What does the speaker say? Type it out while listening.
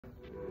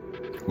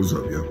What's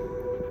up, yo?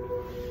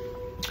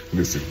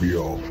 Listen, we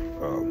all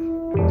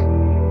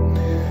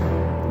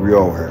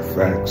have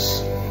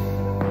facts. You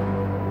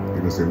know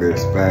what I'm saying?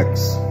 There's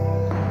facts.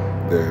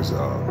 There's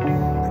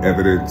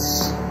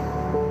evidence.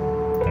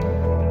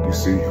 You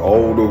see,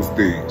 all those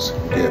things.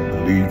 We got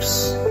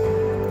beliefs.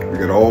 We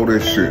got all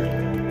this shit,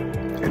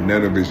 and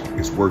none of it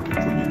is working for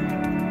you.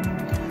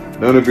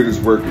 None of it is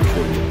working for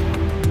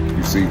you.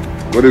 You see,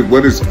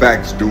 what is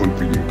facts doing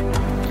for you?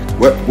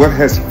 What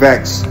has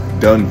facts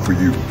done for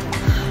you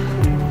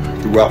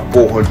throughout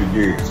 400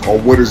 years? Or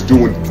what is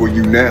doing for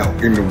you now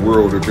in the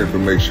world of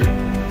information?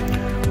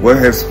 What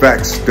has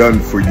facts done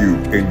for you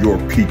and your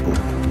people?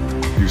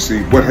 You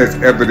see, what has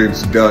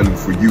evidence done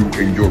for you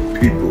and your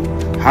people?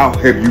 How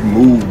have you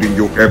moved in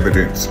your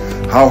evidence?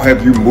 How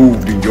have you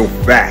moved in your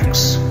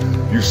facts?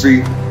 You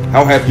see,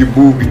 how have you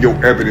moved in your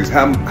evidence?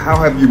 How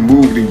have you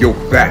moved in your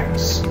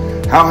facts?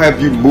 How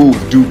have you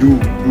moved?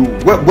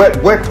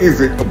 What is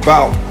it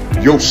about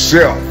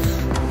yourself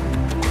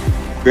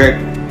that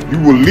you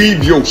will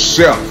leave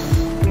yourself,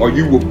 or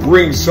you will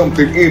bring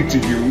something into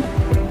you,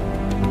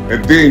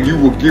 and then you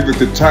will give it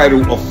the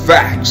title of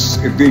facts,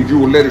 and then you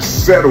will let it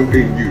settle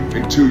in you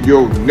until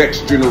your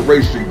next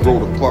generation grow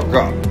the fuck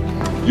up.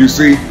 You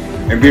see,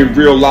 and then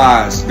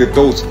realize that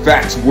those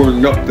facts were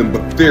nothing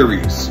but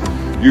theories.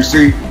 You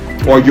see,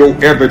 or your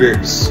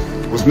evidence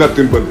was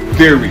nothing but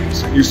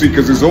theories. You see,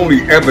 because there's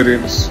only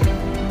evidence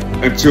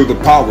until the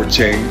power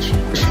change.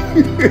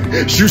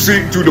 You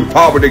see, through the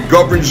power that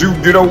governs you,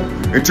 you know,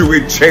 until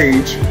it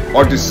change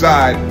or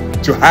decide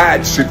to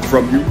hide shit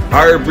from you,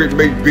 however it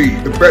may be.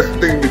 The best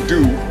thing to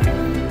do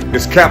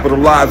is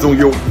capitalize on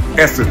your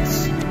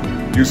essence,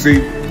 you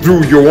see,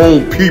 through your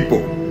own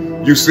people.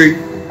 You see,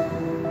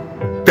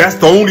 that's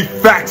the only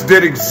facts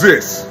that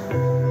exist.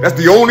 That's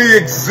the only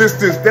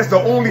existence, that's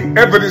the only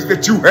evidence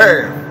that you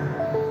have.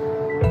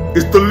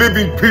 It's the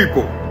living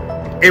people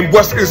and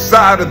what's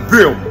inside of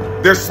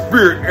them, their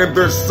spirit and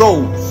their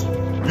souls.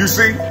 You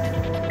see,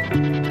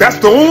 that's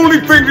the only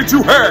thing that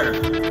you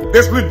have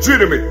that's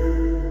legitimate.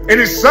 And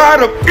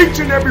inside of each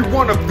and every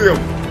one of them,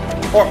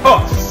 or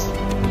us,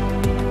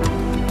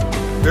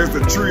 there's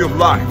the tree of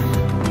life.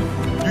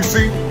 You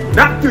see,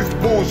 not this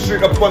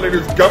bullshit up under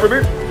this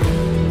government.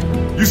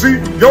 You see,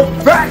 your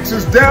facts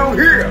is down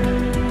here.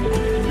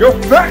 Your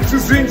facts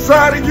is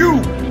inside of you.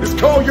 It's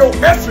called your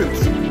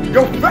essence.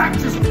 Your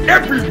facts is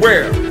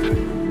everywhere.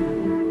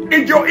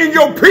 In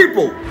your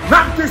people.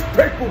 Not this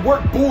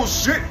paperwork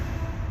bullshit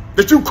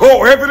that you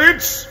call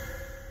evidence.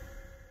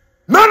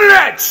 None of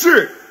that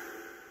shit.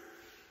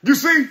 You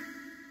see,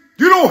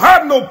 you don't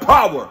have no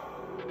power.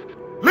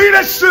 Leave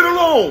that shit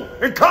alone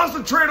and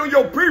concentrate on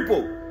your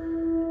people.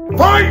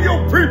 Find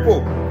your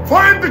people.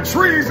 Find the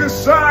trees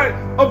inside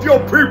of your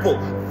people.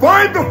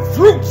 Find the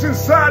fruits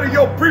inside of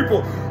your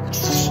people.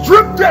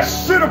 Strip that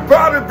shit up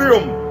out of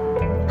them.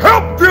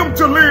 Help them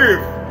to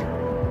live.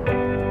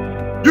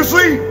 You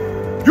see,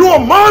 you are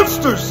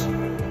monsters,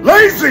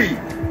 lazy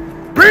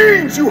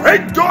beings. You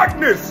hate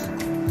darkness.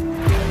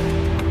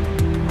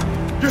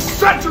 You're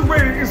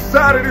saturated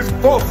inside of this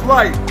false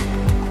light.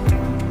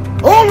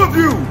 All of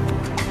you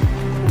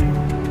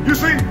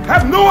see,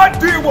 have no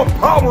idea what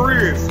power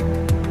is.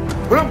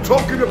 When I'm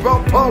talking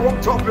about power,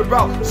 I'm talking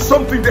about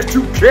something that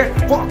you can't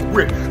fuck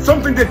with,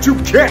 something that you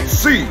can't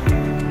see.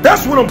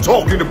 That's what I'm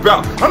talking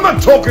about. I'm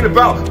not talking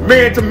about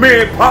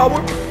man-to-man power,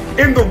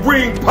 in the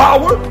ring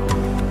power.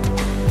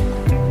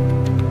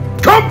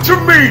 Come to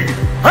me,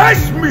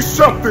 ask me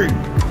something.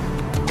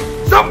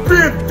 Stop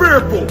being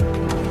fearful.